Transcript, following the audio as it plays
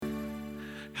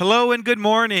Hello and good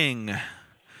morning.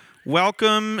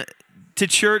 Welcome to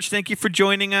church. Thank you for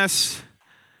joining us.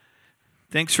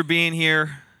 Thanks for being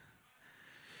here.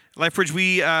 LifeBridge,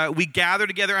 we gather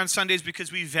together on Sundays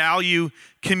because we value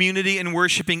community and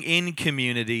worshiping in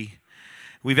community.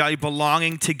 We value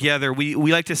belonging together. We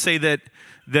like to say that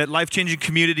life-changing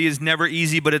community is never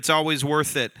easy, but it's always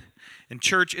worth it. And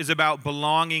church is about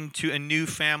belonging to a new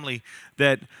family,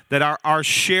 that our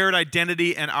shared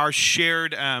identity and our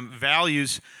shared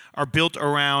values are built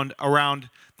around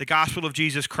the gospel of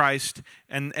Jesus Christ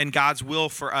and God's will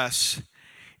for us.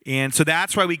 And so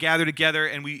that's why we gather together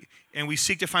and we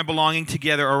seek to find belonging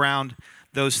together around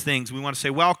those things. We want to say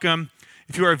welcome.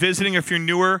 If you are visiting or if you're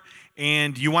newer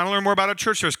and you want to learn more about our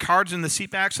church, there's cards in the seat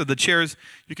back, so the chairs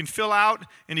you can fill out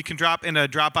and you can drop in a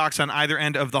drop box on either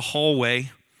end of the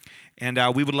hallway. And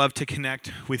we would love to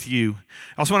connect with you.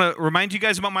 I also want to remind you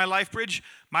guys about My LifeBridge.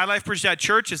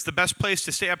 MyLifeBridge.church is the best place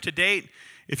to stay up to date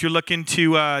if you're looking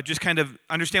to just kind of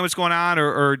understand what's going on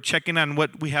or check in on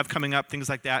what we have coming up, things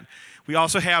like that. We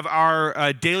also have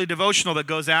our daily devotional that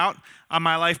goes out on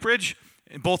My LifeBridge,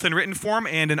 both in written form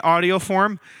and in audio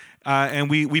form.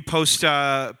 And we post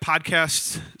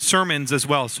podcast sermons as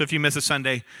well. So if you miss a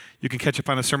Sunday, you can catch up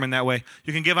on a sermon that way.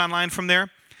 You can give online from there.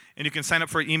 And you can sign up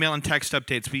for email and text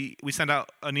updates. We send out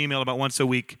an email about once a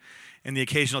week and the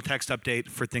occasional text update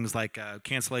for things like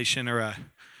cancellation or a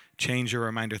change or a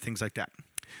reminder, things like that.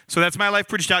 So that's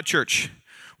MyLifeBridge.church.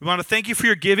 We want to thank you for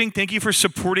your giving. Thank you for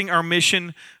supporting our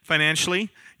mission financially.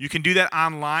 You can do that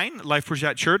online,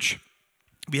 LifeBridge.church.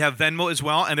 We have Venmo as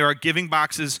well, and there are giving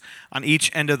boxes on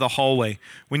each end of the hallway.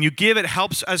 When you give, it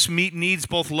helps us meet needs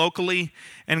both locally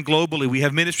and globally. We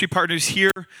have ministry partners here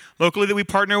locally that we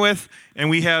partner with, and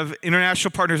we have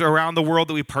international partners around the world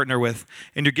that we partner with.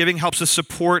 And your giving helps us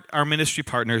support our ministry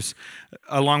partners,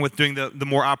 along with doing the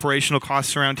more operational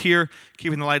costs around here,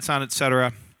 keeping the lights on,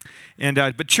 etc.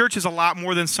 But church is a lot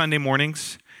more than Sunday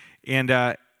mornings, and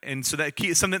so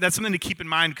that's something to keep in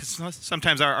mind, because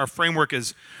sometimes our framework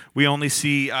is we only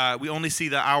see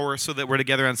the hour so that we're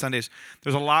together on Sundays.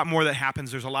 There's a lot more that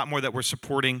happens. There's a lot more that we're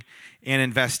supporting and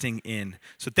investing in.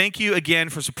 So thank you again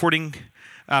for supporting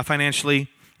financially.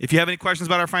 If you have any questions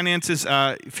about our finances,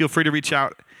 feel free to reach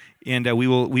out, and we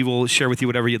will share with you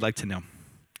whatever you'd like to know.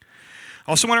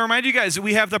 Also want to remind you guys that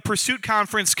we have the Pursuit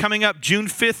Conference coming up June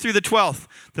 5th through the 12th.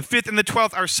 The 5th and the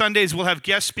 12th are Sundays. We'll have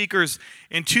guest speakers.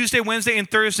 And Tuesday, Wednesday, and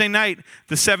Thursday night,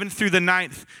 the 7th through the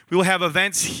 9th, we will have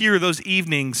events here those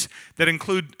evenings that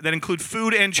include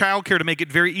food and childcare to make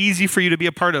it very easy for you to be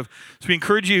a part of. So we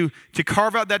encourage you to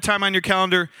carve out that time on your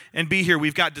calendar and be here.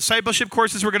 We've got discipleship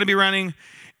courses we're going to be running.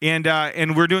 And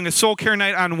we're doing a soul care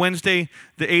night on Wednesday,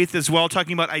 the 8th as well,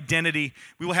 talking about identity.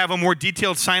 We will have a more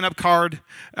detailed sign-up card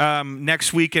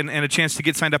next week and a chance to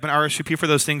get signed up and RSVP for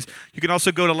those things. You can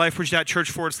also go to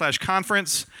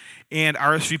lifebridge.church/conference and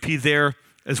RSVP there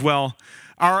as well.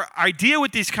 Our idea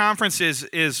with these conferences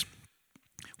is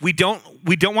we don't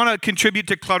want to contribute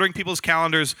to cluttering people's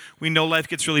calendars. We know life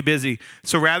gets really busy.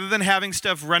 So rather than having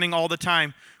stuff running all the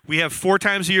time, we have 4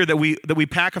 times a year that we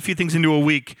pack a few things into a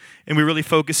week, and we really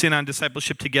focus in on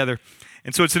discipleship together.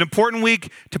 And so it's an important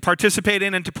week to participate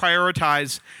in and to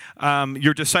prioritize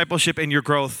your discipleship and your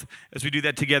growth as we do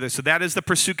that together. So that is the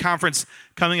Pursuit Conference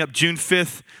coming up June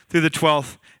 5th through the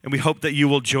 12th, and we hope that you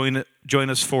will join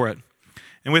us for it.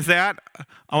 And with that,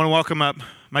 I want to welcome up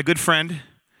my good friend,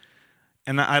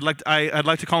 and I'd like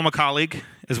to call him a colleague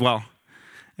as well.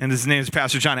 And his name is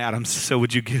Pastor John Adams. So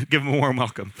would you give him a warm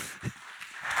welcome?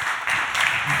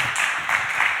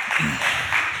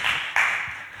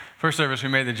 First service, we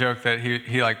made the joke that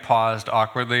he paused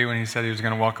awkwardly when he said he was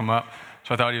going to welcome up.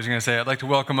 So I thought he was going to say, "I'd like to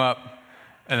welcome up,"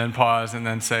 and then pause, and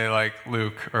then say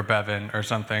Luke or Bevan or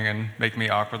something, and make me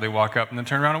awkwardly walk up and then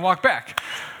turn around and walk back.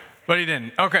 But he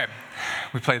didn't. Okay.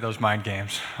 We play those mind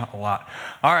games a lot.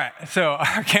 All right. So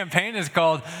our campaign is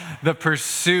called The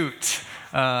Pursuit.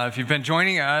 If you've been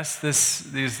joining us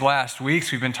these last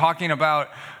weeks, we've been talking about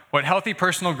what healthy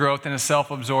personal growth in a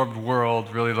self-absorbed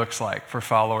world really looks like for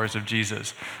followers of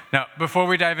Jesus. Now, before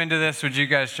we dive into this, would you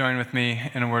guys join with me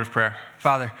in a word of prayer?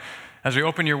 Father, as we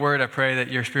open your word, I pray that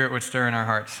your spirit would stir in our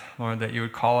hearts. Lord, that you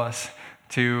would call us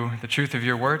to the truth of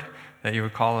your word, that you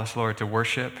would call us, Lord, to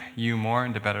worship you more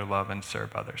and to better love and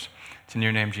serve others. It's in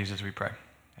your name, Jesus, we pray.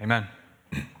 Amen.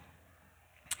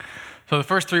 So the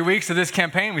first 3 weeks of this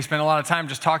campaign, we spent a lot of time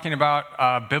just talking about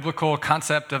a biblical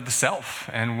concept of the self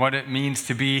and what it means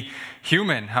to be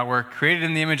human, how we're created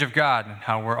in the image of God, and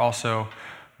how we're also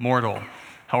mortal,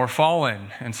 how we're fallen.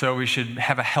 And so we should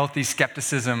have a healthy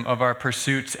skepticism of our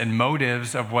pursuits and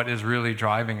motives of what is really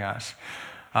driving us.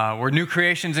 We're new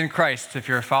creations in Christ. If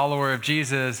you're a follower of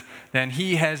Jesus, then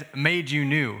he has made you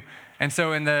new. And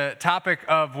so in the topic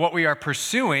of what we are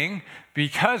pursuing,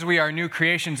 because we are new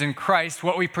creations in Christ,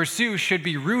 what we pursue should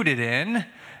be rooted in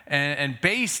and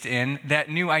based in that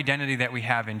new identity that we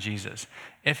have in Jesus.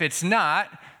 If it's not,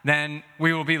 then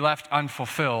we will be left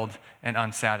unfulfilled and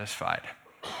unsatisfied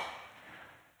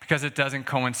because it doesn't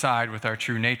coincide with our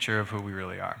true nature of who we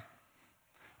really are.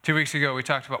 2 weeks ago, we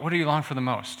talked about what do you long for the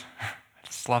most? I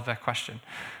just love that question.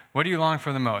 What do you long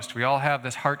for the most? We all have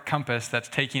this heart compass that's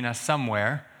taking us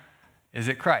somewhere. Is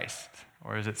it Christ,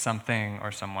 or is it something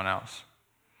or someone else?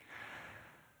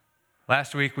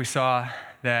 Last week, we saw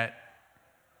that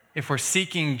if we're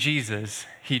seeking Jesus,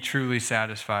 he truly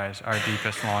satisfies our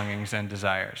deepest longings and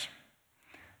desires.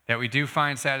 That we do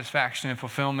find satisfaction and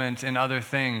fulfillment in other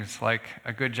things, like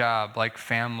a good job, like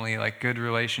family, like good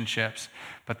relationships,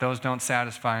 but those don't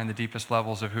satisfy in the deepest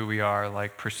levels of who we are,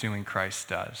 like pursuing Christ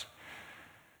does.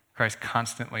 Christ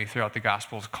constantly, throughout the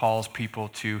Gospels, calls people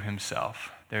to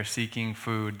himself. They're seeking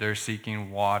food, they're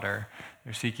seeking water,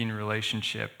 they're seeking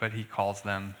relationship, but he calls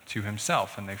them to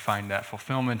himself, and they find that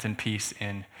fulfillment and peace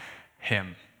in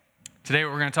him. Today,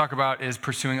 what we're going to talk about is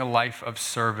pursuing a life of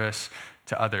service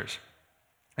to others.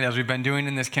 And as we've been doing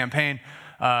in this campaign,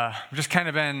 we've just kind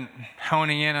of been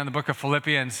honing in on the book of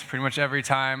Philippians. Pretty much every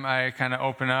time I kind of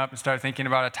open up and start thinking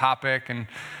about a topic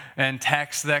and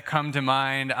texts that come to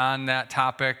mind on that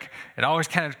topic, it always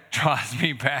kind of draws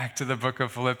me back to the book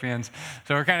of Philippians.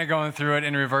 So we're kind of going through it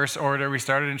in reverse order. We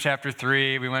started in chapter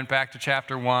 3, we went back to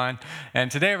chapter 1,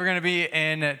 and today we're going to be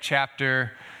in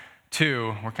chapter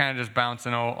 2. We're kind of just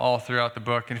bouncing all throughout the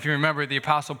book. And if you remember, the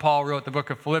Apostle Paul wrote the book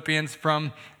of Philippians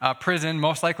from prison,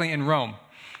 most likely in Rome.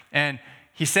 And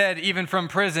he said, even from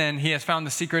prison, he has found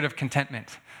the secret of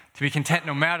contentment, to be content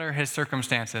no matter his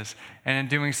circumstances. And in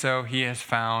doing so, he has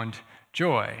found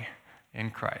joy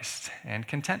in Christ and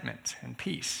contentment and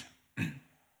peace.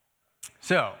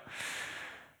 So,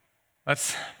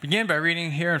 let's begin by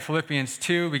reading here in Philippians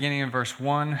 2, beginning in verse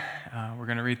 1. We're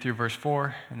going to read through verse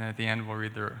 4, and then at the end we'll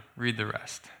read the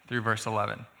rest through verse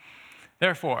 11.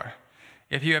 Therefore,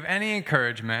 if you have any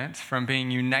encouragement from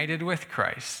being united with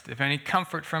Christ, if any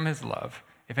comfort from his love,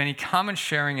 if any common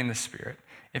sharing in the Spirit,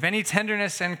 if any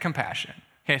tenderness and compassion.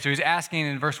 Okay, so he's asking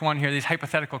in verse 1 here these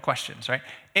hypothetical questions, right?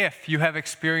 If you have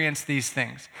experienced these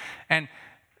things. And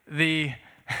the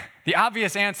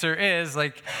obvious answer is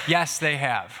like, yes, they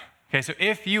have. Okay, so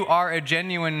if you are a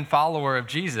genuine follower of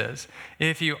Jesus,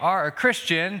 if you are a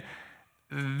Christian,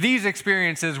 these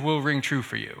experiences will ring true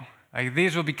for you. Like,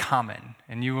 these will be common,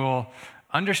 and you will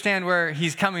understand where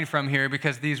he's coming from here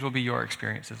because these will be your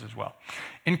experiences as well.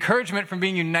 Encouragement from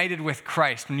being united with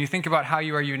Christ. When you think about how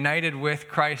you are united with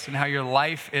Christ and how your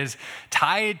life is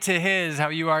tied to his, how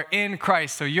you are in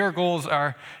Christ, so your goals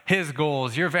are his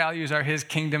goals, your values are his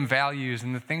kingdom values,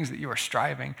 and the things that you are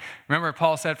striving. Remember,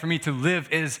 Paul said, for me to live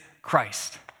is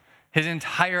Christ. His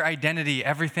entire identity,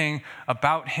 everything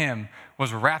about him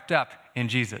was wrapped up in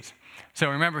Jesus. So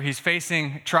remember, he's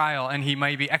facing trial, and he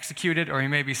may be executed or he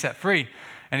may be set free.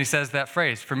 And he says that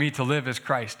phrase, for me to live is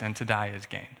Christ and to die is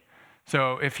gain.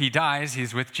 So if he dies,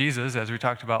 he's with Jesus, as we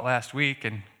talked about last week,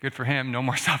 and good for him, no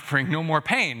more suffering, no more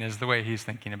pain is the way he's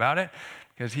thinking about it,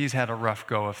 because he's had a rough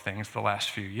go of things the last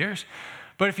few years.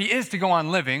 But if he is to go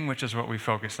on living, which is what we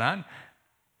focused on,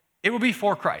 it will be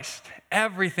for Christ.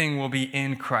 Everything will be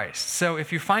in Christ. So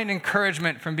if you find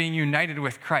encouragement from being united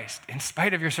with Christ, in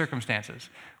spite of your circumstances,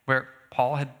 where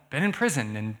Paul had been in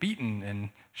prison and beaten and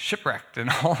shipwrecked and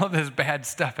all of this bad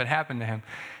stuff had happened to him,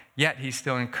 yet he's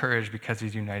still encouraged because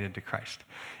he's united to Christ.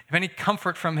 If any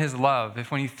comfort from his love, if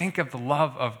when you think of the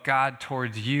love of God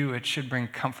towards you, it should bring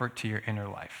comfort to your inner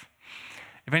life.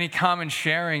 If any common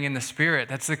sharing in the Spirit,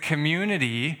 that's the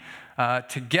community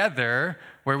together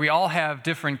where we all have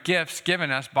different gifts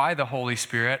given us by the Holy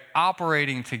Spirit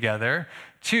operating together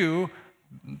to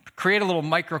create a little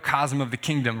microcosm of the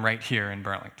kingdom right here in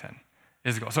Burlington.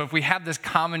 Is the goal. So if we have this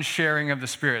common sharing of the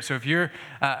Spirit, so if you're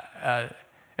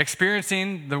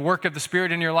experiencing the work of the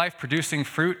Spirit in your life, producing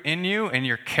fruit in you, in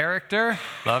your character,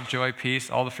 love, joy, peace,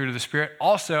 all the fruit of the Spirit,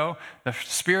 also the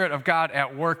Spirit of God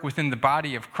at work within the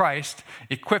body of Christ,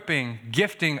 equipping,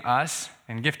 gifting us,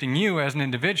 and gifting you as an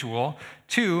individual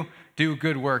to do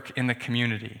good work in the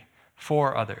community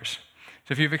for others.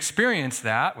 So if you've experienced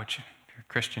that, which if you're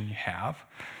a Christian you have,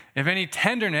 if any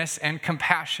tenderness and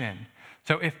compassion,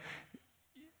 so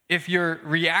if your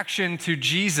reaction to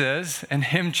Jesus and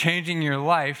him changing your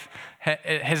life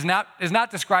is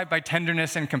not described by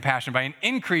tenderness and compassion, by an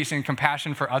increase in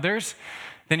compassion for others,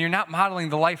 then you're not modeling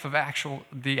the life of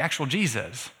the actual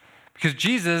Jesus. Because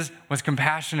Jesus was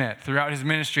compassionate throughout his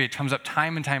ministry. It comes up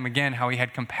time and time again how he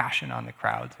had compassion on the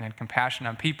crowds and had compassion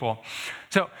on people.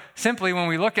 So simply when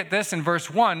we look at this in verse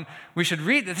 1, we should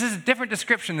read that this is a different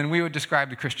description than we would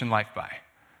describe the Christian life by.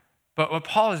 But what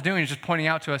Paul is doing is just pointing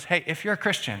out to us, hey, if you're a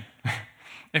Christian,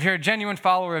 if you're a genuine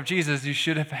follower of Jesus, you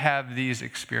should have these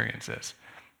experiences.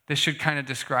 This should kind of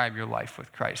describe your life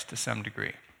with Christ to some degree.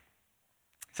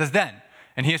 It says then,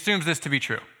 and he assumes this to be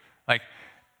true. Like,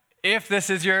 if this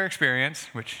is your experience,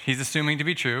 which he's assuming to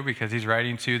be true because he's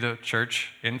writing to the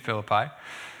church in Philippi,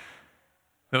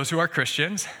 those who are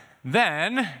Christians,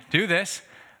 then do this,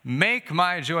 make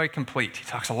my joy complete. He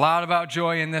talks a lot about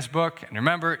joy in this book. And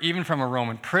remember, even from a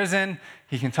Roman prison,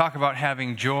 he can talk about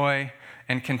having joy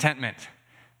and contentment.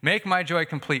 Make my joy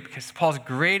complete, because Paul's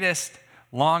greatest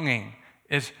longing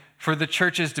is for the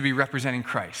churches to be representing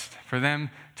Christ, for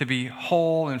them to be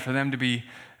whole and for them to be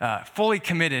fully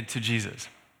committed to Jesus.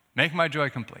 Make my joy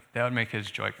complete. That would make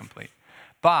his joy complete.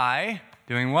 By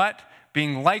doing what?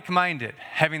 Being like-minded,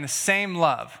 having the same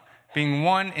love, being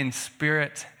one in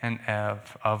spirit and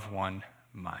of one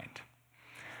mind.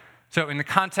 So in the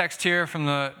context here from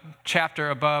the chapter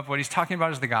above, what he's talking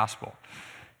about is the gospel.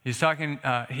 He's talking,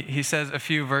 he says a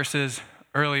few verses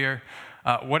earlier,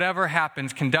 whatever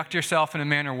happens, conduct yourself in a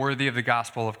manner worthy of the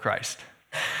gospel of Christ,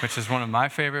 which is one of my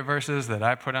favorite verses that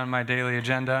I put on my daily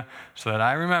agenda so that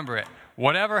I remember it.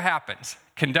 Whatever happens,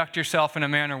 conduct yourself in a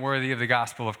manner worthy of the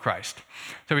gospel of Christ.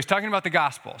 So he's talking about the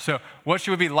gospel. So what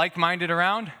should we be like-minded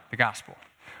around? The gospel.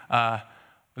 The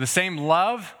same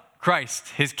love, Christ,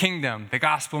 his kingdom, the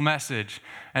gospel message,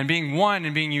 and being one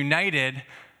and being united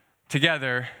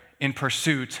together in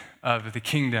pursuit of the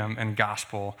kingdom and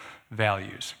gospel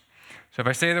values. So if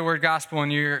I say the word gospel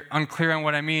and you're unclear on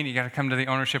what I mean, you got to come to the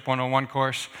Ownership 101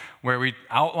 course where we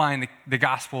outline the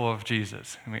gospel of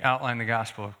Jesus and we outline the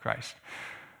gospel of Christ.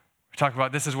 We talk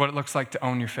about this is what it looks like to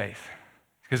own your faith,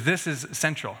 because this is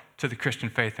central to the Christian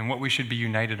faith and what we should be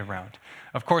united around.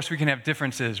 Of course, we can have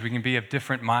differences. We can be of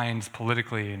different minds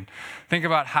politically and think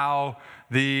about how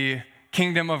the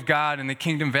kingdom of God and the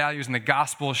kingdom values and the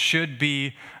gospel should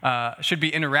be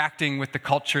interacting with the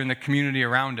culture and the community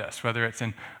around us, whether it's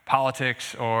in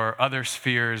politics or other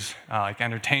spheres like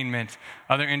entertainment,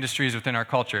 other industries within our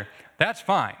culture. That's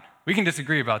fine. We can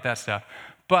disagree about that stuff,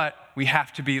 but we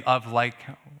have to be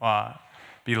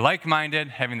like-minded,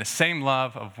 having the same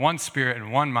love of one spirit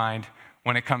and one mind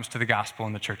when it comes to the gospel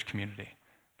in the church community.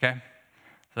 Okay?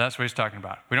 So that's what he's talking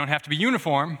about. We don't have to be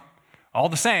uniform, all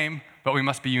the same, but we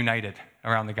must be united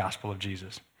around the gospel of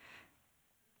Jesus.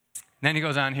 And then he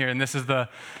goes on here, and this is the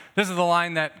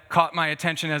line that caught my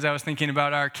attention as I was thinking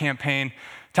about our campaign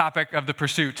topic of the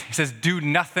pursuit. He says, do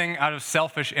nothing out of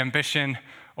selfish ambition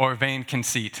or vain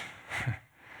conceit.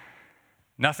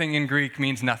 Nothing in Greek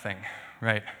means nothing,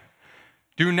 right?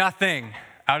 Do nothing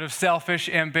out of selfish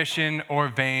ambition or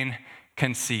vain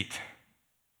conceit.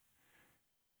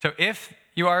 So if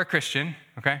you are a Christian,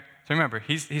 okay, so remember,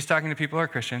 he's talking to people who are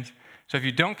Christians. So if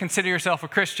you don't consider yourself a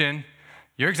Christian,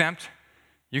 you're exempt.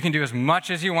 You can do as much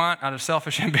as you want out of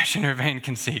selfish ambition or vain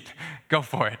conceit. Go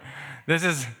for it. This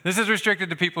is restricted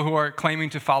to people who are claiming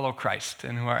to follow Christ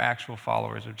and who are actual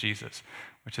followers of Jesus,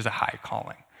 which is a high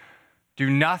calling. Do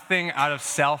nothing out of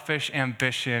selfish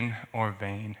ambition or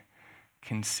vain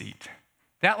conceit.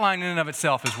 That line in and of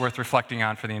itself is worth reflecting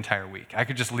on for the entire week. I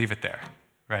could just leave it there,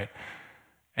 right?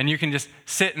 And you can just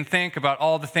sit and think about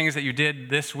all the things that you did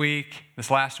this week, this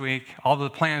last week, all the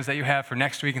plans that you have for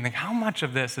next week, and think, how much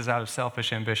of this is out of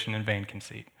selfish ambition and vain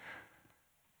conceit?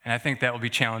 And I think that will be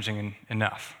challenging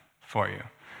enough for you.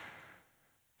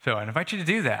 So I invite you to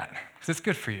do that, because it's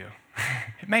good for you.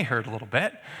 It may hurt a little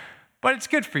bit, but it's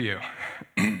good for you.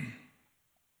 In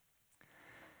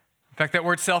fact, that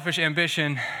word selfish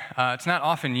ambition, it's not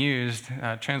often used.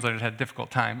 Translators had a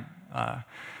difficult time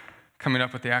coming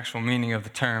up with the actual meaning of the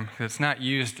term, because it's not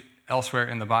used elsewhere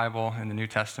in the Bible, in the New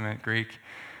Testament, Greek.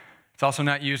 It's also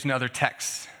not used in other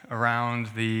texts around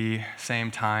the same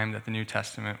time that the New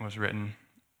Testament was written.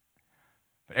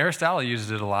 But Aristotle uses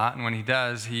it a lot, and when he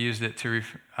does, he used it to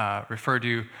refer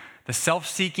to the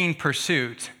self-seeking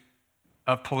pursuit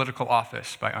of political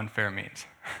office by unfair means.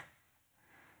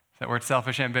 That word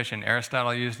selfish ambition,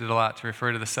 Aristotle used it a lot to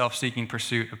refer to the self-seeking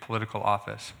pursuit of political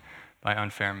office by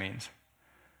unfair means.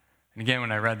 And again,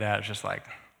 when I read that, it's just like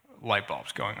light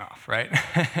bulbs going off, right?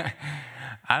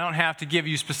 I don't have to give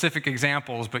you specific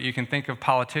examples, but you can think of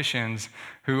politicians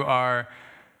who are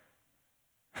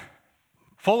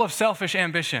full of selfish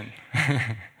ambition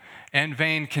and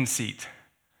vain conceit.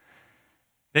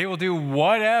 They will do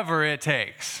whatever it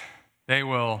takes. They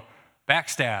will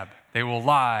backstab, they will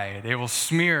lie, they will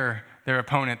smear their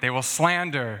opponent, they will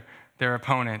slander their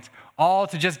opponent, all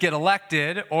to just get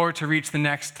elected or to reach the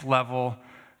next level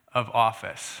of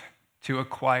office, to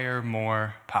acquire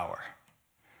more power.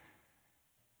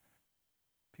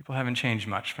 People haven't changed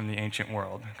much from the ancient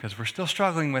world because we're still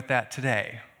struggling with that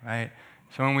today, right?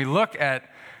 So when we look at,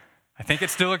 I think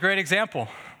it's still a great example,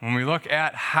 when we look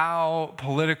at how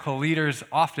political leaders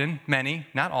often, many,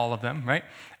 not all of them, right,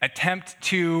 attempt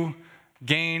to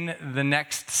gain the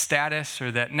next status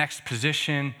or that next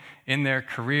position in their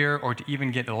career or to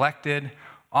even get elected,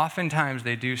 oftentimes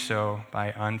they do so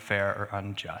by unfair or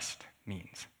unjust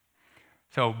means.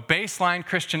 So baseline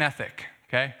Christian ethic,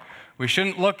 okay? We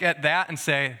shouldn't look at that and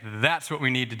say, that's what we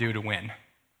need to do to win,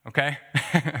 okay?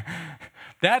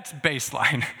 That's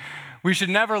baseline. We should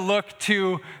never look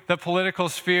to the political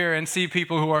sphere and see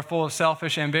people who are full of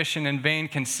selfish ambition and vain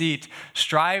conceit,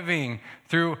 striving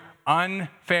through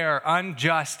unfair,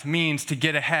 unjust means to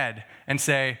get ahead and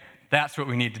say, that's what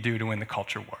we need to do to win the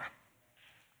culture war.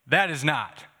 That is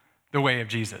not the way of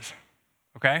Jesus,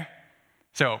 okay?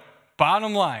 So,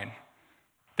 bottom line,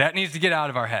 that needs to get out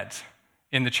of our heads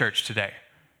in the church today.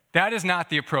 That is not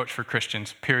the approach for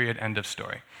Christians, period, end of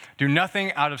story. Do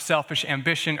nothing out of selfish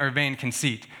ambition or vain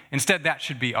conceit. Instead, that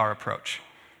should be our approach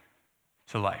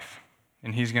to life.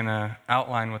 And he's going to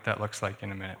outline what that looks like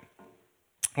in a minute.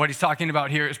 What he's talking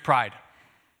about here is pride.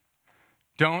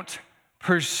 Don't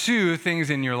pursue things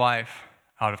in your life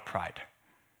out of pride,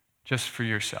 just for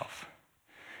yourself.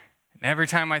 And every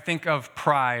time I think of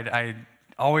pride, I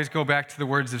always go back to the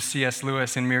words of C.S.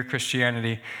 Lewis in Mere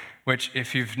Christianity, which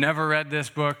if you've never read this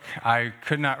book, I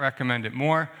could not recommend it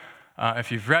more.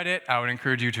 If you've read it, I would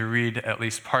encourage you to read at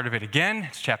least part of it again.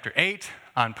 It's chapter 8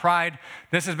 on pride.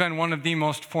 This has been one of the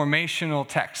most formational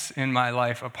texts in my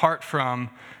life, apart from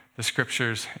the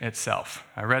scriptures itself.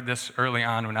 I read this early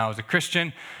on when I was a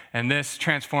Christian, and this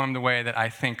transformed the way that I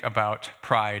think about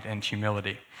pride and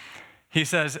humility. He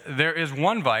says, there is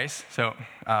one vice. So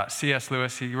C.S.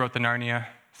 Lewis, he wrote the Narnia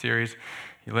series.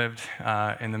 He lived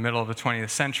in the middle of the 20th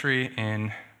century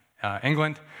in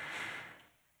England.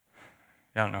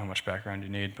 I don't know how much background you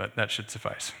need, but that should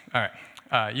suffice. All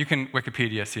right. You can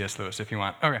Wikipedia C.S. Lewis if you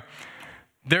want. Okay.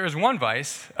 There is one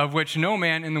vice of which no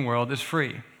man in the world is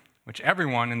free, which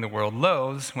everyone in the world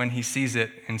loathes when he sees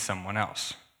it in someone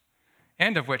else,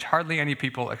 and of which hardly any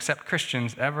people except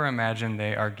Christians ever imagine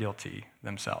they are guilty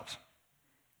themselves.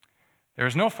 There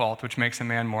is no fault which makes a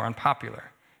man more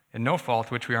unpopular, and no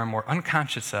fault which we are more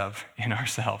unconscious of in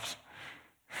ourselves.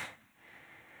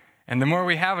 And the more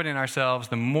we have it in ourselves,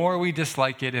 the more we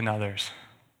dislike it in others.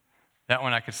 That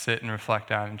one I could sit and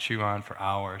reflect on and chew on for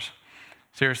hours.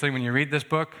 Seriously, when you read this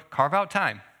book, carve out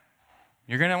time.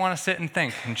 You're going to want to sit and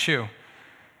think and chew.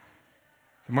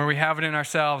 The more we have it in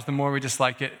ourselves, the more we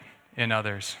dislike it in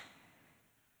others.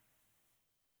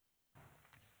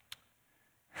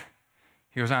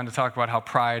 He goes on to talk about how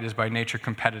pride is by nature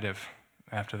competitive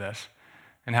after this,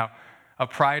 and how a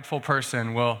prideful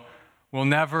person will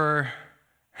never,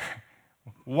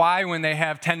 why when they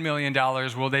have $10 million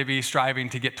will they be striving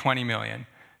to get $20 million?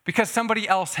 Because somebody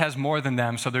else has more than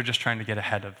them, so they're just trying to get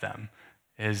ahead of them,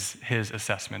 is his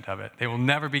assessment of it. They will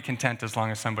never be content as long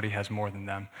as somebody has more than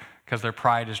them, because their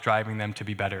pride is driving them to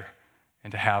be better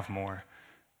and to have more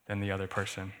than the other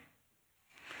person.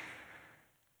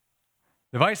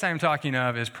 The vice I am talking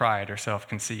of is pride or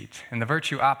self-conceit, and the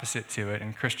virtue opposite to it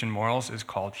in Christian morals is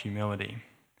called humility.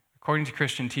 According to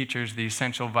Christian teachers, the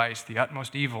essential vice, the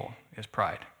utmost evil, is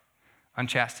pride.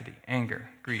 Unchastity, anger,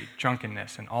 greed,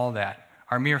 drunkenness, and all that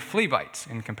are mere flea bites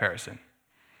in comparison.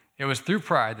 It was through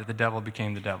pride that the devil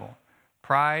became the devil.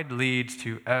 Pride leads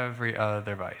to every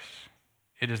other vice.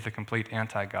 It is the complete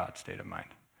anti-God state of mind.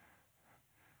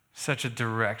 Such a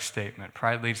direct statement.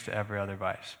 Pride leads to every other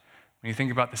vice. When you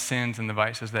think about the sins and the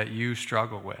vices that you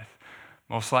struggle with,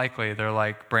 most likely they're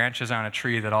like branches on a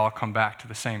tree that all come back to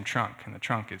the same trunk, and the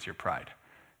trunk is your pride.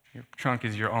 Your trunk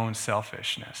is your own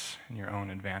selfishness and your own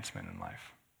advancement in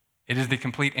life. It is the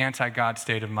complete anti-God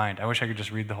state of mind. I wish I could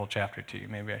just read the whole chapter to you.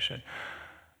 Maybe I should.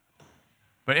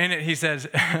 But in it, he says,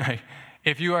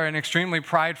 if you are an extremely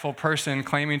prideful person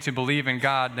claiming to believe in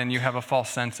God, then you have a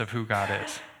false sense of who God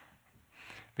is.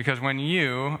 Because when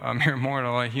you, a mere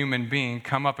mortal, a human being,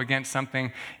 come up against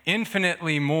something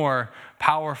infinitely more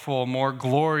powerful, more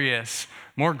glorious,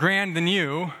 more grand than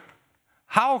you,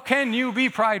 how can you be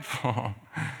prideful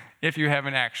if you have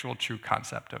an actual true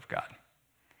concept of God?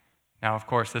 Now, of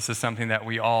course, this is something that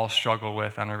we all struggle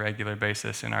with on a regular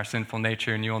basis in our sinful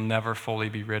nature, and you'll never fully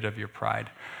be rid of your pride.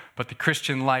 But the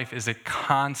Christian life is a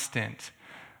constant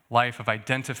life of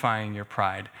identifying your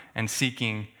pride and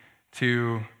seeking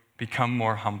to become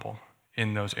more humble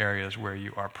in those areas where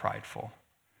you are prideful.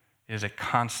 It is a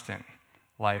constant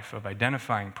life of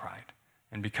identifying pride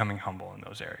and becoming humble in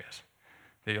those areas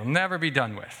that you'll never be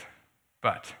done with,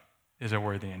 but is a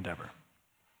worthy endeavor.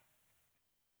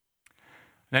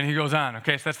 Then he goes on,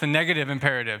 okay, so that's the negative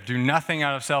imperative. Do nothing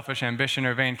out of selfish ambition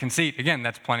or vain conceit. Again,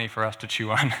 that's plenty for us to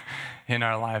chew on in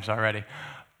our lives already,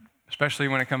 especially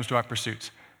when it comes to our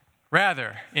pursuits.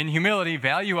 Rather, in humility,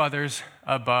 value others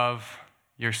above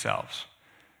yourselves.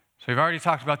 So we've already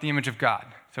talked about the image of God.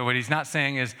 So what he's not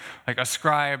saying is like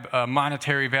ascribe a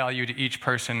monetary value to each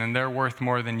person and they're worth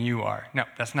more than you are. No,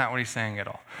 that's not what he's saying at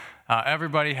all.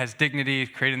 Everybody has dignity,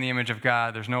 created in the image of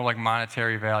God. There's no like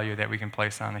monetary value that we can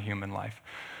place on a human life.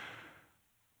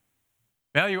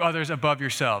 Value others above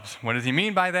yourselves. What does he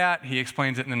mean by that? He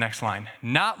explains it in the next line.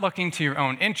 Not looking to your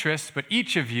own interests, but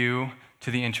each of you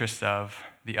to the interests of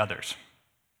the others.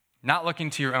 Not looking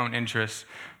to your own interests,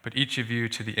 but each of you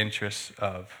to the interests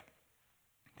of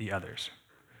the others.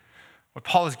 What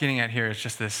Paul is getting at here is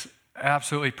just this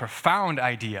absolutely profound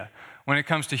idea when it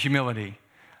comes to humility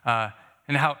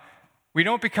and how we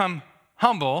don't become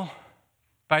humble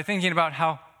by thinking about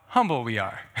how humble we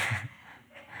are.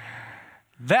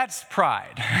 That's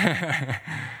pride.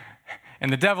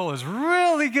 And the devil is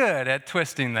really good at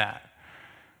twisting that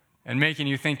and making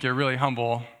you think you're really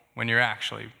humble when you're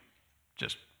actually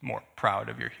just more proud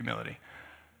of your humility.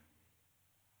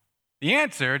 The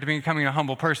answer to becoming a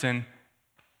humble person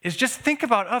is just think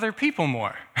about other people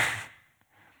more.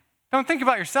 Don't think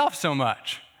about yourself so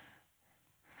much.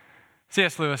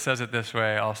 C.S. Lewis says it this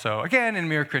way also, again in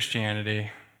Mere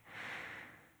Christianity.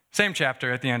 Same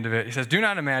chapter at the end of it. He says, do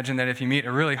not imagine that if you meet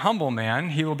a really humble man,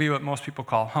 he will be what most people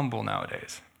call humble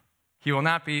nowadays. He will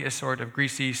not be a sort of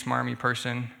greasy, smarmy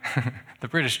person. The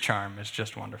British charm is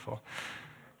just wonderful.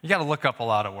 You got to look up a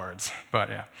lot of words, but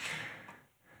yeah.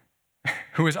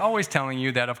 Who is always telling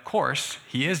you that, of course,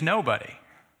 he is nobody.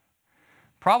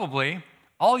 Probably,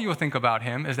 all you will think about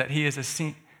him is that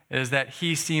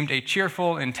he seemed a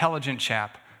cheerful, intelligent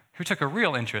chap who took a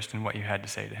real interest in what you had to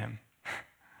say to him.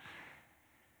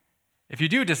 If you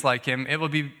do dislike him, it will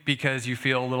be because you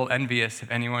feel a little envious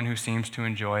of anyone who seems to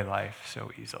enjoy life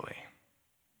so easily.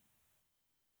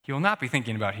 He will not be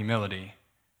thinking about humility.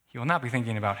 He will not be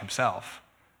thinking about himself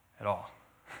at all.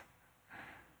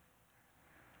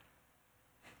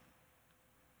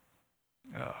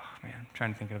 Oh, man, I'm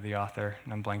trying to think of the author,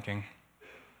 and I'm blanking.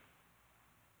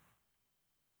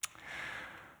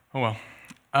 Oh, well.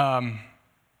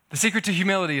 The secret to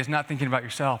humility is not thinking about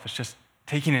yourself. It's just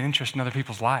taking an interest in other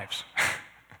people's lives.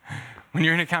 When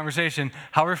you're in a conversation,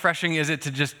 how refreshing is it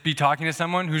to just be talking to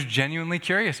someone who's genuinely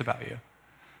curious about you?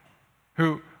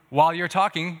 Who, while you're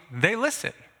talking, they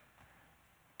listen.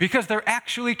 Because they're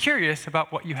actually curious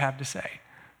about what you have to say.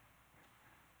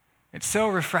 It's so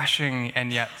refreshing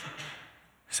and yet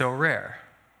so rare.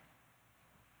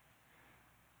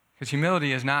 Because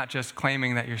humility is not just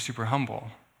claiming that you're super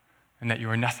humble and that you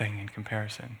are nothing in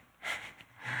comparison.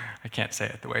 I can't say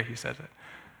it the way he says it.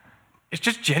 It's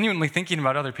just genuinely thinking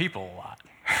about other people a lot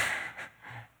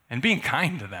and being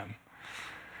kind to them.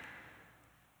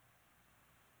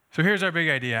 So here's our big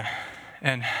idea.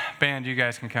 And band, you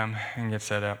guys can come and get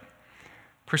set up.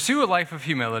 Pursue a life of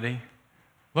humility,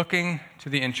 looking to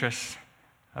the interests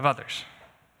of others.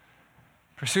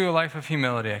 Pursue a life of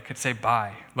humility. I could say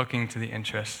by looking to the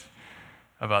interests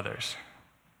of others.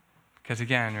 Because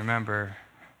again, remember,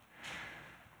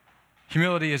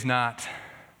 humility is not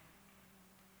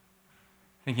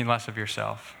thinking less of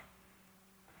yourself.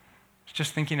 It's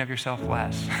just thinking of yourself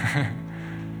less.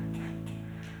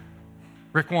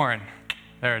 Rick Warren,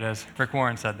 there it is. Rick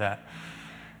Warren said that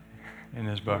in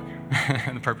his book,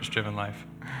 The Purpose-Driven Life.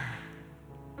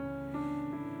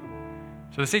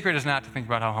 So the secret is not to think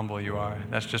about how humble you are.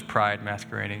 That's just pride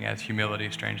masquerading as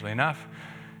humility, strangely enough.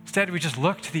 Instead, we just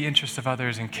look to the interests of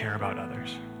others and care about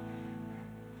others.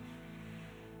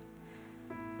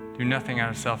 Do nothing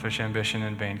out of selfish ambition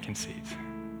and vain conceit,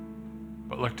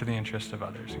 but look to the interests of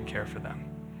others and care for them.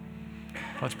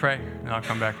 Let's pray, and I'll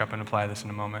come back up and apply this in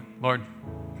a moment. Lord,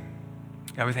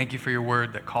 God, we thank you for your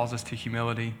word that calls us to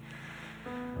humility,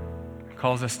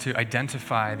 calls us to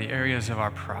identify the areas of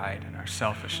our pride and our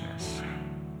selfishness,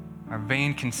 our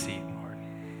vain conceit, Lord.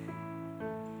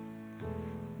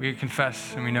 We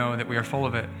confess and we know that we are full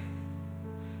of it,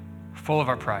 full of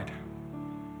our pride.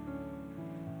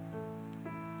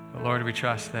 But Lord, we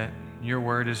trust that your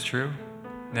word is true,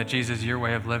 and that Jesus, your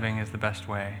way of living is the best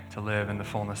way to live in the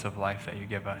fullness of life that you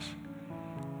give us.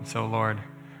 And so, Lord,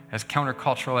 as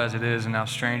countercultural as it is and how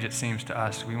strange it seems to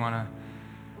us, we want to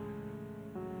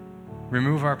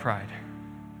remove our pride.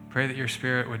 Pray that your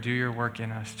Spirit would do your work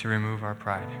in us to remove our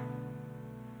pride.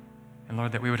 And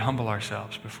Lord, that we would humble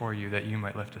ourselves before you, that you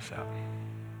might lift us up.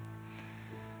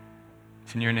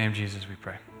 It's in your name, Jesus, we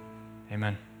pray.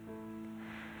 Amen.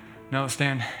 Now let's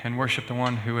stand and worship the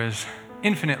one who is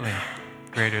infinitely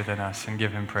greater than us and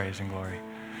give him praise and glory.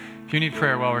 If you need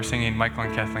prayer while we're singing, Michael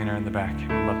and Kathleen are in the back. We'd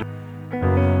love to.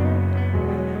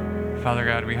 Father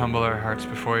God, we humble our hearts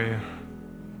before you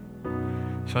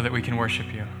so that we can worship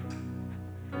you.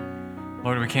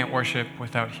 Lord, we can't worship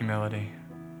without humility.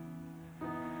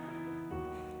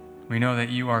 We know that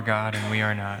you are God and we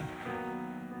are not.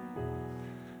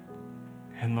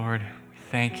 And Lord, we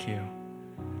thank you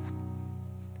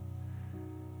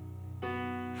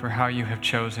for how you have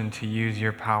chosen to use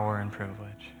your power and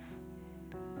privilege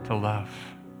to love,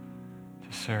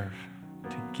 to serve,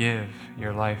 to give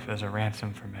your life as a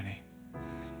ransom for many.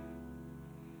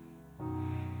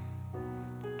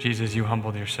 Jesus, you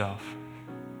humbled yourself.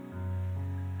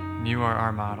 You are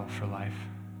our model for life.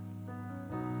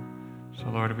 So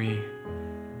Lord, we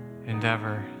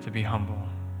endeavor to be humble,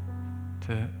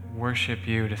 to worship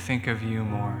you, to think of you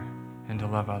more, and to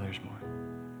love others more.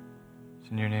 It's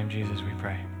in your name, Jesus, we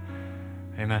pray.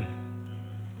 Amen.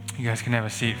 You guys can have a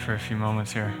seat for a few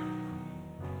moments here.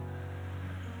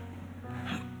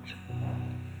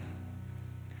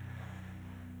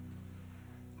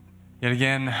 Yet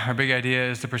again, our big idea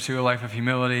is to pursue a life of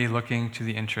humility, looking to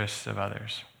the interests of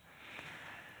others.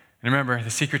 And remember, the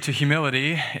secret to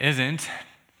humility isn't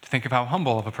to think of how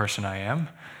humble of a person I am,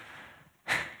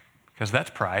 because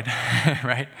that's pride,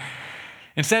 right?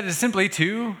 Instead, it's simply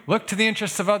to look to the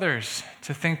interests of others,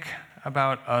 to think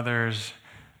about others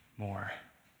more,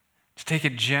 to take a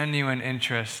genuine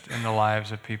interest in the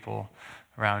lives of people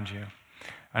around you.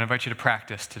 I invite you to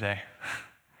practice today.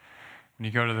 When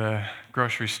you go to the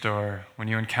grocery store, when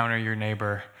you encounter your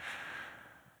neighbor,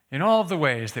 in all of the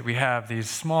ways that we have these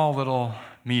small little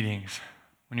meetings,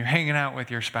 when you're hanging out with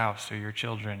your spouse or your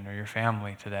children or your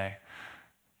family today,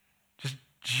 just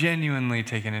genuinely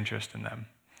take an interest in them,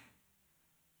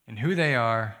 in who they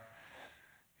are,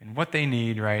 in what they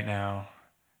need right now,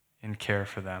 and care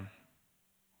for them.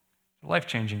 It's a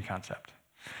life-changing concept.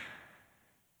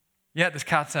 Yet this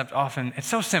concept often, it's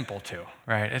so simple too,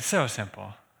 right? It's so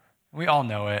simple. We all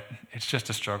know it. It's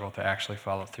just a struggle to actually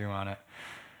follow through on it.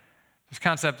 This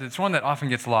concept, it's one that often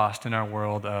gets lost in our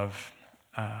world of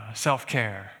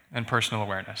self-care and personal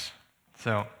awareness.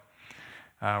 So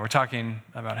we're talking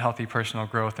about healthy personal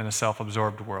growth in a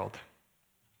self-absorbed world.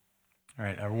 All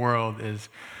right, our world is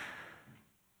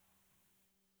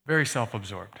very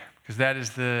self-absorbed because that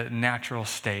is the natural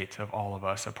state of all of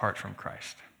us apart from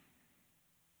Christ.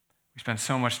 We spend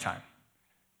so much time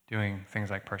doing things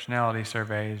like personality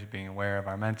surveys, being aware of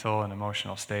our mental and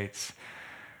emotional states,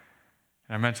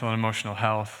 and our mental and emotional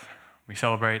health. We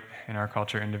celebrate in our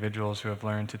culture individuals who have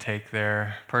learned to take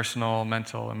their personal,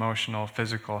 mental, emotional,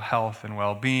 physical health and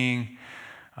well-being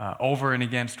over and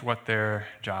against what their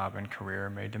job and career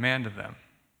may demand of them.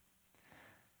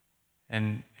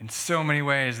 And in so many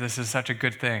ways, this is such a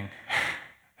good thing.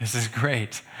 This is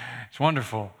great. It's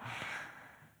wonderful.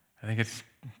 I think it's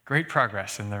great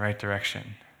progress in the right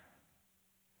direction.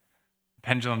 The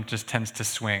pendulum just tends to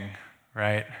swing,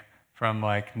 right? From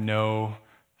like no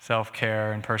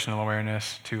self-care and personal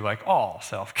awareness to like all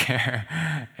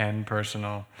self-care and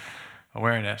personal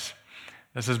awareness.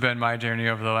 This has been my journey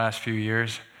over the last few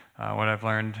years. What I've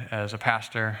learned as a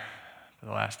pastor for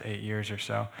the last 8 years or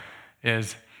so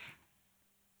is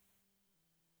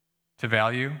to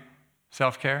value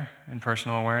self-care and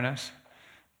personal awareness.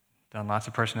 Done lots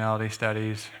of personality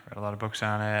studies, read a lot of books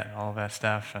on it, and all of that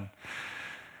stuff, and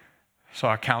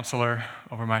saw a counselor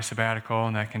over my sabbatical,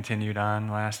 and that continued on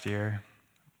last year.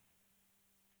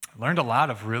 Learned a lot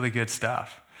of really good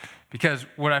stuff. Because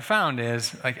what I found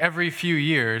is, like every few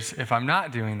years, if I'm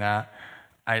not doing that,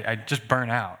 I just burn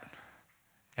out.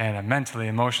 And I'm mentally,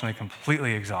 emotionally,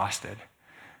 completely exhausted.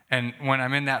 And when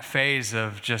I'm in that phase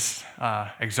of just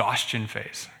exhaustion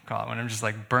phase, call it, when I'm just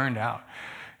like burned out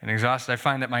and exhausted, I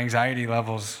find that my anxiety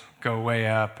levels go way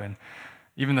up, and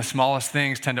even the smallest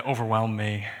things tend to overwhelm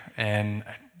me. And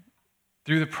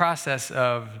through the process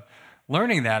of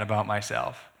learning that about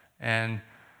myself and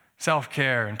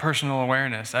self-care and personal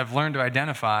awareness, I've learned to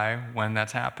identify when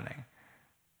that's happening.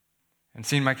 And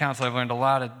seeing my counselor, I've learned a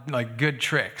lot of like good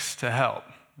tricks to help,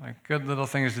 like good little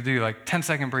things to do, like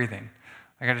 10-second breathing.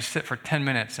 I got to sit for 10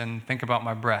 minutes and think about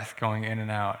my breath going in and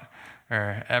out,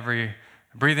 or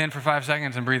breathe in for 5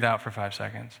 seconds and breathe out for 5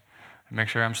 seconds. And make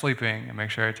sure I'm sleeping, and make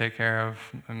sure I take care of,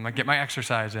 and get my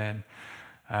exercise in.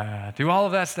 Do all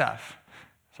of that stuff.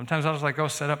 Sometimes I'll just like go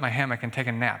set up my hammock and take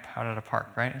a nap out at a park,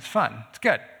 right? It's fun. It's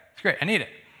good. It's great. I need it.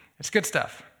 It's good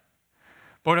stuff.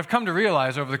 But what I've come to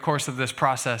realize over the course of this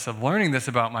process of learning this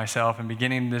about myself and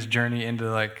beginning this journey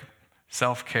into like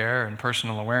self-care and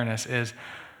personal awareness is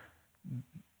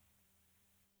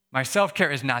my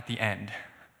self-care is not the end.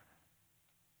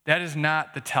 That is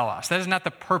not the telos. That is not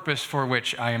the purpose for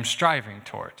which I am striving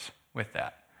towards with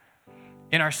that.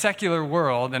 In our secular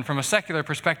world, and from a secular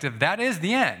perspective, that is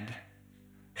the end.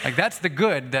 Like, that's the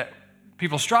good that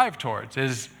people strive towards,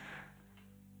 is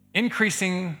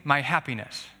increasing my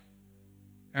happiness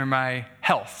or my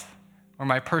health or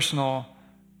my personal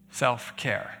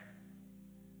self-care.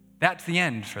 That's the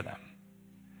end for them.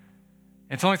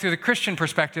 It's only through the Christian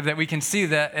perspective that we can see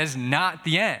that as not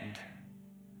the end.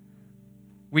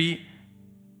 We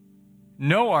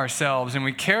know ourselves and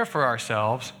we care for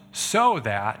ourselves so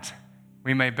that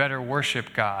we may better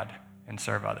worship God and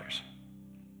serve others.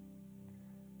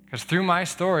 Because through my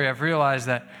story, I've realized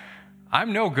that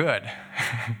I'm no good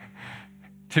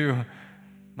to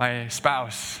my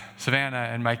spouse, Savannah,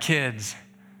 and my kids.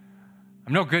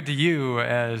 I'm no good to you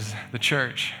as the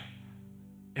church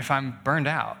if I'm burned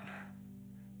out.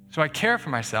 So I care for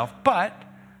myself, but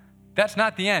that's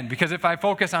not the end, because if I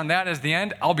focus on that as the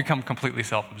end, I'll become completely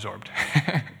self-absorbed.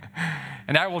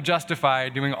 And I will justify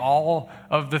doing all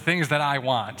of the things that I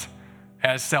want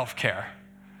as self-care.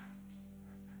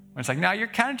 When it's like, no, you're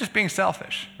kind of just being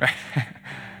selfish, right?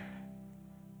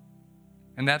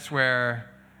 And that's where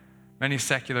many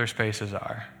secular spaces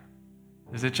are,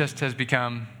 is it just has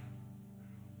become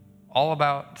all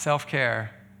about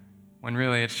self-care when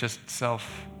really it's just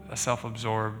a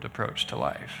self-absorbed approach to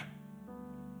life.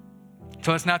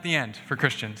 So that's not the end for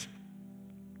Christians.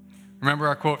 Remember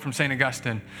our quote from St.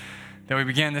 Augustine that we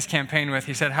began this campaign with.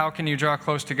 He said, "How can you draw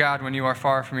close to God when you are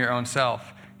far from your own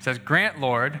self?" He says, "Grant,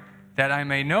 Lord, that I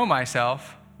may know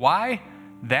myself." Why?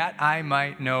 That I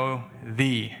might know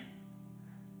thee.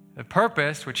 The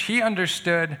purpose, which he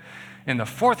understood in the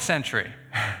 4th century,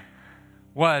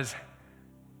 was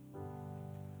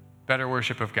better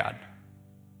worship of God.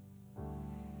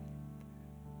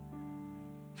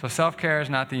 So self-care is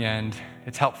not the end.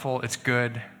 It's helpful. It's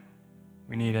good.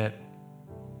 We need it.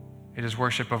 It is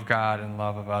worship of God and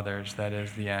love of others that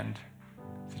is the end.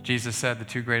 So Jesus said the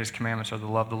 2 greatest commandments are to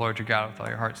love the Lord your God with all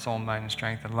your heart, soul, mind, and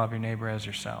strength, and love your neighbor as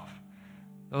yourself.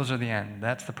 Those are the end.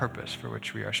 That's the purpose for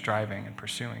which we are striving and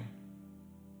pursuing.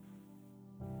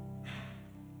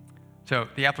 So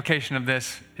the application of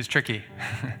this is tricky.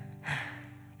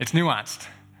 It's nuanced.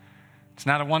 It's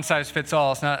not a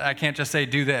one-size-fits-all. It's not. I can't just say,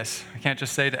 do this. I can't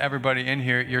just say to everybody in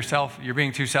here, you're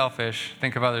being too selfish.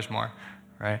 Think of others more,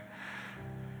 right?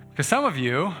 Because some of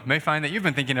you may find that you've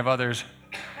been thinking of others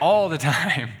all the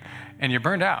time, and you're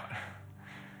burned out.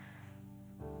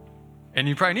 And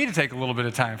you probably need to take a little bit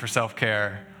of time for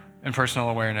self-care and personal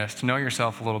awareness to know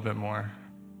yourself a little bit more.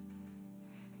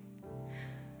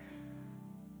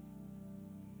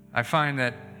 I find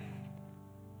that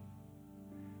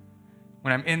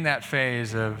when I'm in that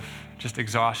phase of just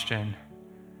exhaustion,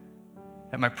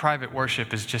 that my private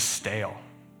worship is just stale.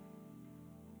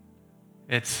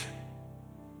 I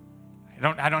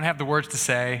don't have the words to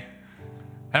say.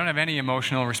 I don't have any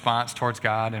emotional response towards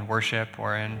God in worship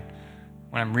or in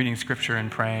when I'm reading scripture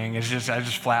and praying. I just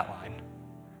flatline.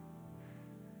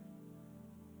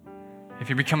 If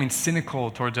you're becoming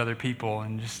cynical towards other people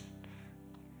and just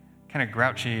kind of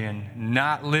grouchy and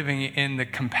not living in the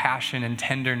compassion and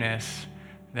tenderness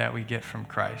that we get from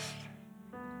Christ,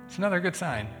 it's another good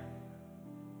sign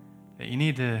that you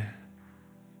need to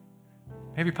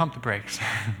maybe pump the brakes,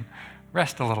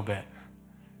 rest a little bit,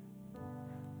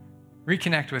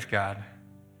 reconnect with God,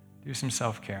 do some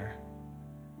self-care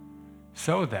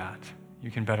so that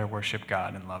you can better worship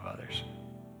God and love others.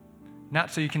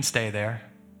 Not so you can stay there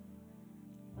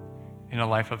in a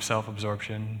life of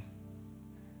self-absorption,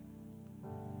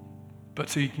 but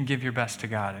so you can give your best to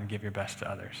God and give your best to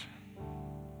others.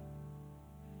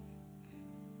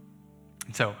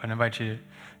 And so I invite you to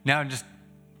now just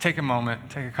take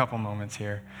a couple moments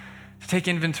here to take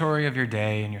inventory of your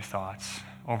day and your thoughts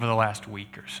over the last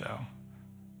week or so.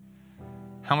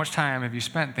 How much time have you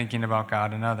spent thinking about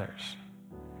God and others?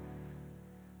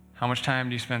 How much time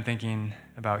do you spend thinking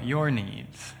about your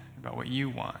needs, about what you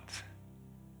want,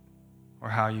 or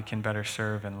how you can better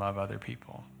serve and love other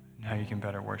people, and how you can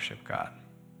better worship God?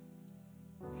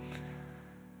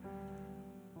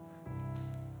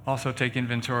 Also take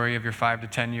inventory of your 5 to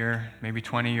 10 year, maybe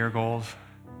 20-year goals.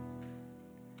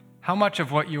 How much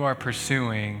of what you are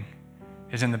pursuing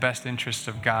is in the best interests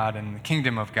of God and the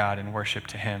kingdom of God and worship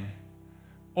to Him?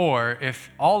 Or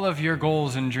if all of your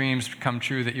goals and dreams come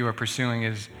true that you are pursuing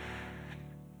is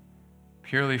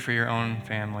purely for your own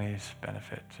family's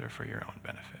benefit or for your own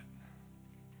benefit.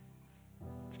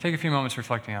 Take a few moments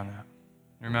reflecting on that.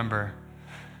 Remember,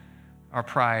 our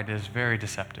pride is very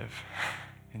deceptive.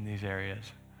 in these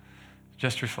areas?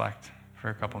 Just reflect for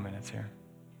a couple minutes here.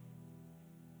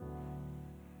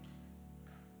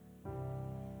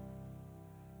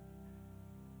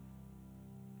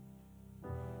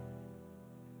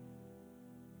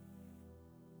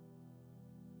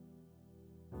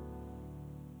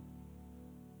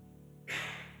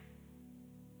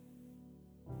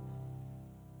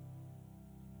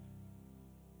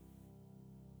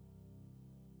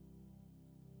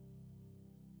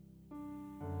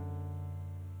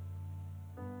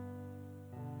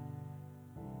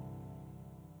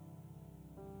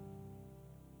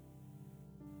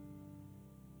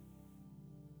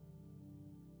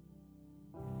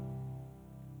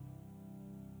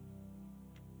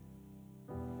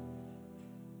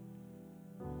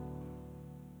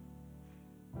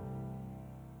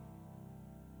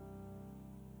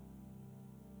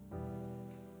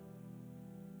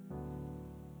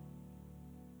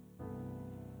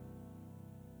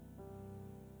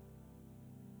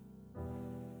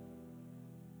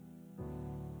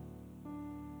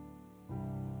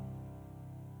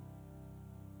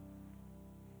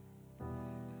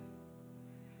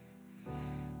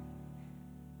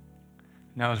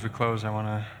 Now, as we close, I want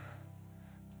to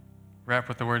wrap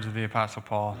with the words of the Apostle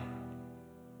Paul,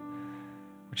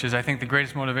 which is, I think, the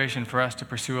greatest motivation for us to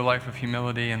pursue a life of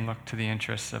humility and look to the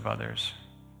interests of others,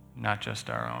 not just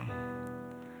our own.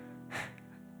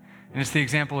 And it's the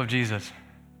example of Jesus.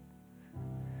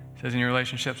 It says, in your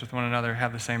relationships with one another,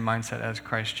 have the same mindset as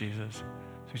Christ Jesus.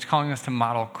 So he's calling us to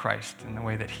model Christ in the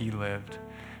way that he lived.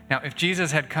 Now, if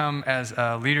Jesus had come as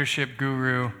a leadership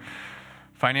guru,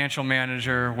 financial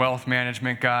manager, wealth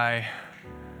management guy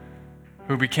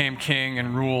who became king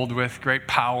and ruled with great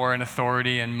power and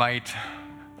authority and might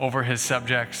over his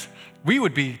subjects, we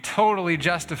would be totally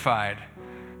justified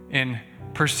in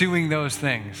pursuing those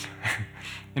things,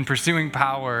 in pursuing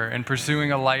power and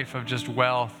pursuing a life of just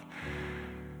wealth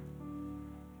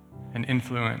and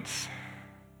influence.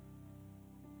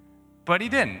 But he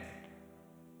didn't.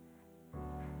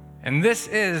 And this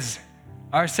is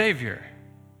our Savior.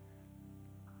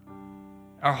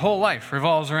 Our whole life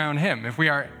revolves around him. If we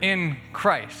are in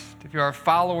Christ, if you are a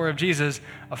follower of Jesus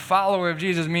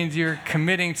means you're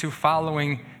committing to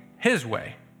following his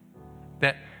way.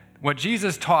 That what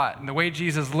Jesus taught and the way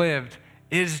Jesus lived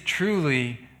is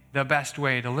truly the best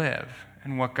way to live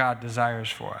and what God desires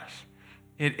for us.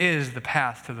 It is the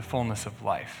path to the fullness of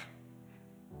life.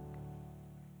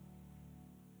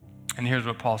 And here's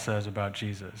what Paul says about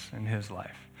Jesus and his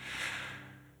life.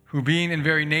 Who being in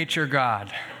very nature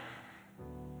God,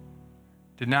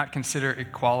 did not consider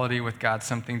equality with God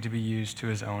something to be used to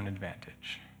his own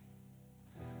advantage.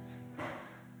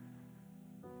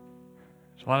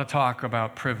 There's a lot of talk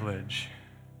about privilege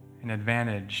and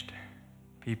advantaged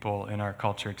people in our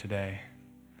culture today.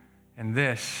 And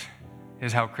this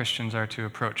is how Christians are to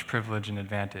approach privilege and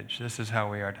advantage. This is how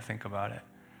we are to think about it.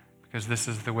 Because this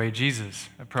is the way Jesus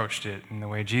approached it and the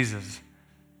way Jesus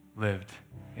lived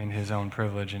in his own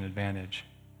privilege and advantage.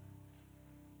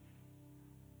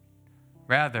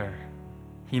 Rather,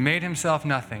 he made himself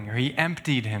nothing, or he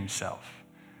emptied himself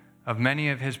of many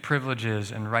of his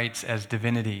privileges and rights as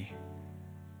divinity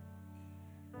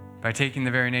by taking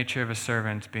the very nature of a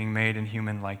servant, being made in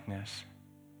human likeness.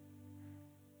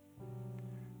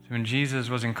 So when Jesus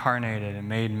was incarnated and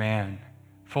made man,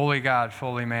 fully God,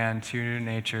 fully man, two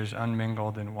natures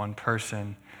unmingled in one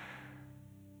person,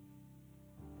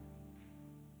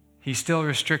 he still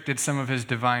restricted some of his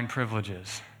divine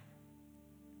privileges.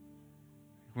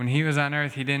 When he was on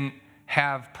earth, he didn't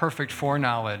have perfect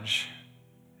foreknowledge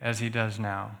as he does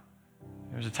now.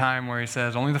 There's a time where he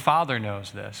says, only the Father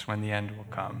knows this, when the end will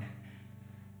come.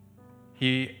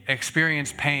 He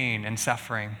experienced pain and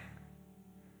suffering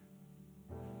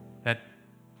that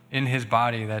in his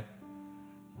body that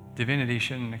divinity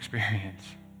shouldn't experience.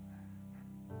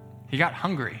 He got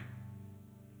hungry.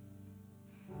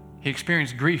 He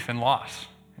experienced grief and loss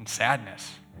and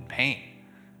sadness and pain.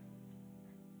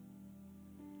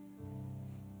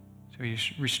 So he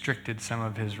restricted some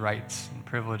of his rights and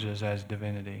privileges as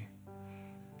divinity.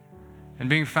 And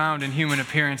being found in human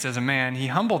appearance as a man, he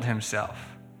humbled himself.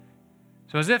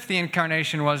 So as if the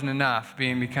incarnation wasn't enough,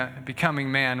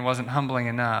 becoming man wasn't humbling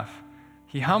enough,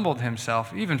 he humbled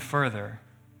himself even further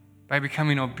by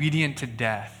becoming obedient to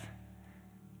death,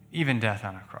 even death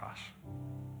on a cross.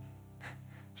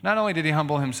 So not only did he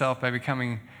humble himself by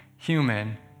becoming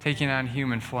human, taking on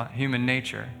human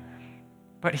nature,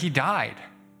 but he died.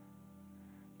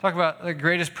 Talk about the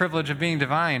greatest privilege of being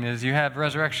divine is you have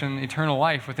resurrection, eternal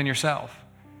life within yourself.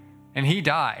 And he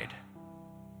died.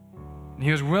 And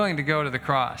he was willing to go to the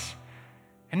cross.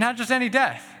 And not just any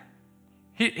death.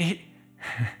 He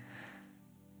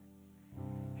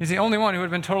He's the only one who would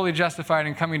have been totally justified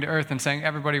in coming to earth and saying,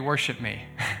 everybody worship me.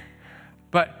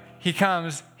 But he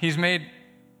comes, he's made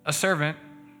a servant,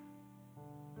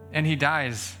 and he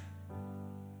dies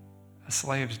a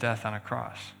slave's death on a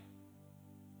cross.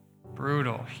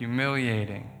 Brutal,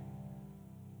 humiliating,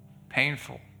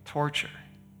 painful, torture.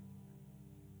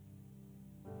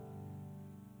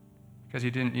 Because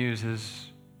he didn't use his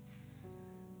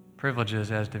privileges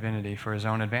as divinity for his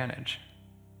own advantage,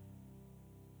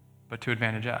 but to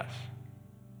advantage us.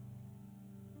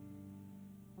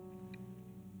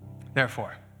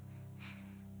 Therefore,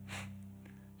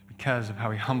 because of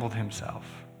how he humbled himself,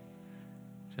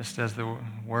 just as the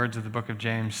words of the book of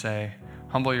James say,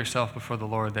 humble yourself before the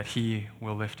Lord that he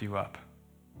will lift you up.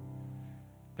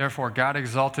 Therefore, God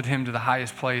exalted him to the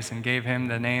highest place and gave him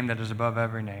the name that is above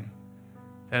every name,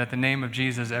 that at the name of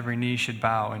Jesus every knee should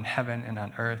bow in heaven and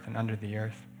on earth and under the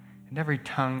earth, and every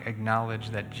tongue acknowledge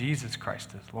that Jesus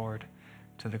Christ is Lord,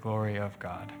 to the glory of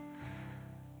God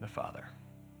the Father.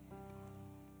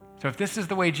 So if this is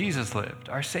the way Jesus lived,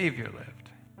 our Savior lived,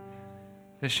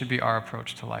 this should be our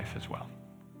approach to life as well.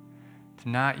 To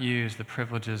not use the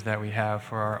privileges that we have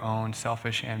for our own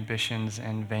selfish ambitions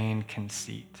and vain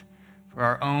conceit, for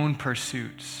our own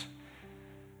pursuits.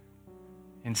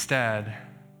 Instead,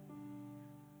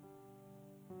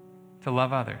 to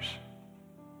love others,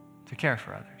 to care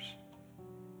for others,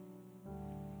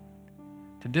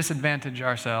 to disadvantage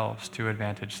ourselves to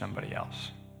advantage somebody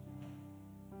else.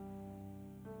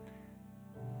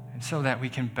 And so that we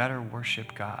can better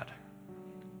worship God.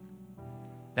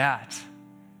 That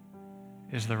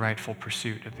is the rightful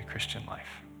pursuit of the Christian life.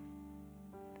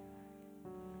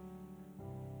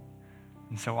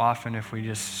 And so often, if we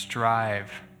just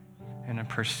strive and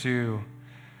pursue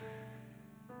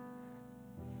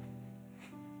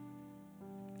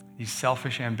these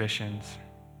selfish ambitions,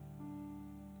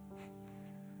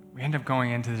 we end up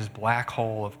going into this black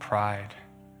hole of pride.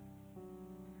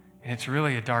 And it's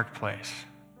really a dark place.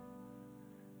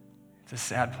 It's a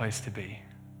sad place to be.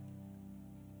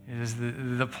 It is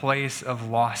the place of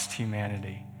lost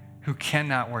humanity who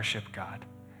cannot worship God,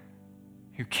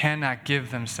 who cannot give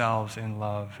themselves in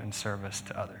love and service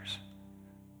to others.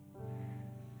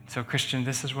 And so, Christian,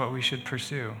 this is what we should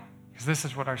pursue, because this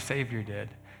is what our Savior did.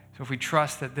 So if we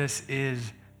trust that this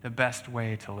is the best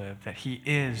way to live, that he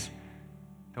is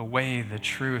the way, the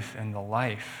truth, and the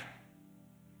life,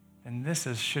 then this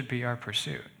should be our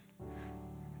pursuit.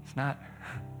 It's not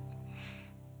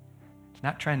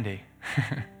trendy.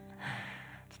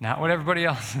 It's not what everybody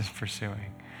else is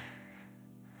pursuing.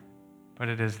 But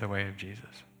it is the way of Jesus.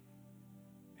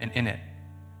 And in it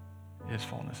is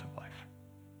fullness of life.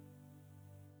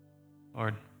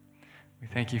 Lord, we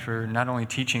thank you for not only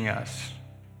teaching us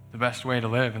the best way to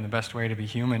live and the best way to be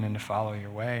human and to follow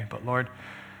your way, but Lord,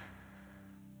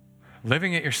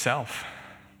 living it yourself,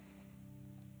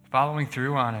 following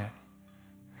through on it,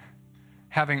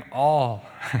 having all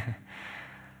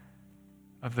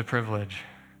of the privilege,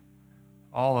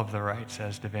 all of the rights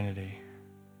as divinity.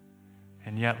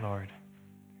 And yet, Lord,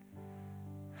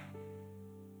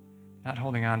 not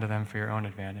holding on to them for your own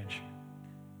advantage,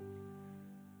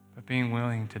 but being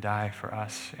willing to die for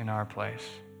us in our place.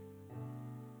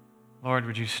 Lord,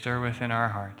 would you stir within our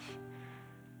hearts,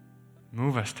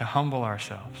 move us to humble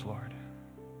ourselves, Lord,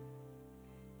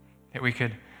 that we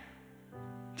could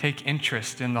take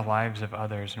interest in the lives of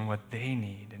others and what they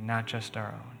need and not just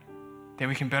our own, that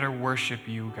we can better worship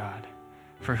you, God,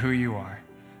 for who you are,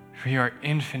 for you are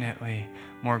infinitely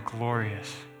more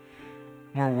glorious,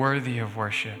 more worthy of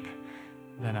worship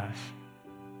than us.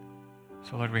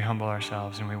 So, Lord, we humble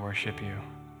ourselves and we worship you.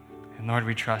 And Lord,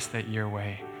 we trust that your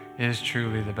way is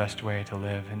truly the best way to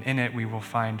live. And in it, we will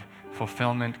find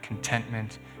fulfillment,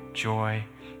 contentment, joy,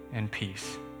 and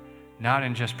peace. Not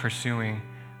in just pursuing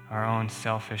our own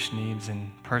selfish needs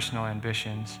and personal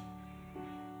ambitions,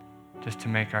 just to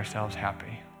make ourselves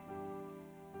happy.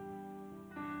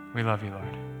 We love you,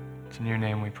 Lord. It's in your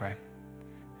name we pray.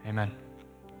 Amen.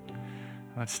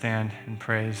 Let's stand and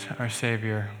praise our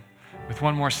Savior with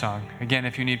one more song. Again,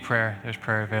 if you need prayer, there's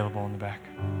prayer available in the back.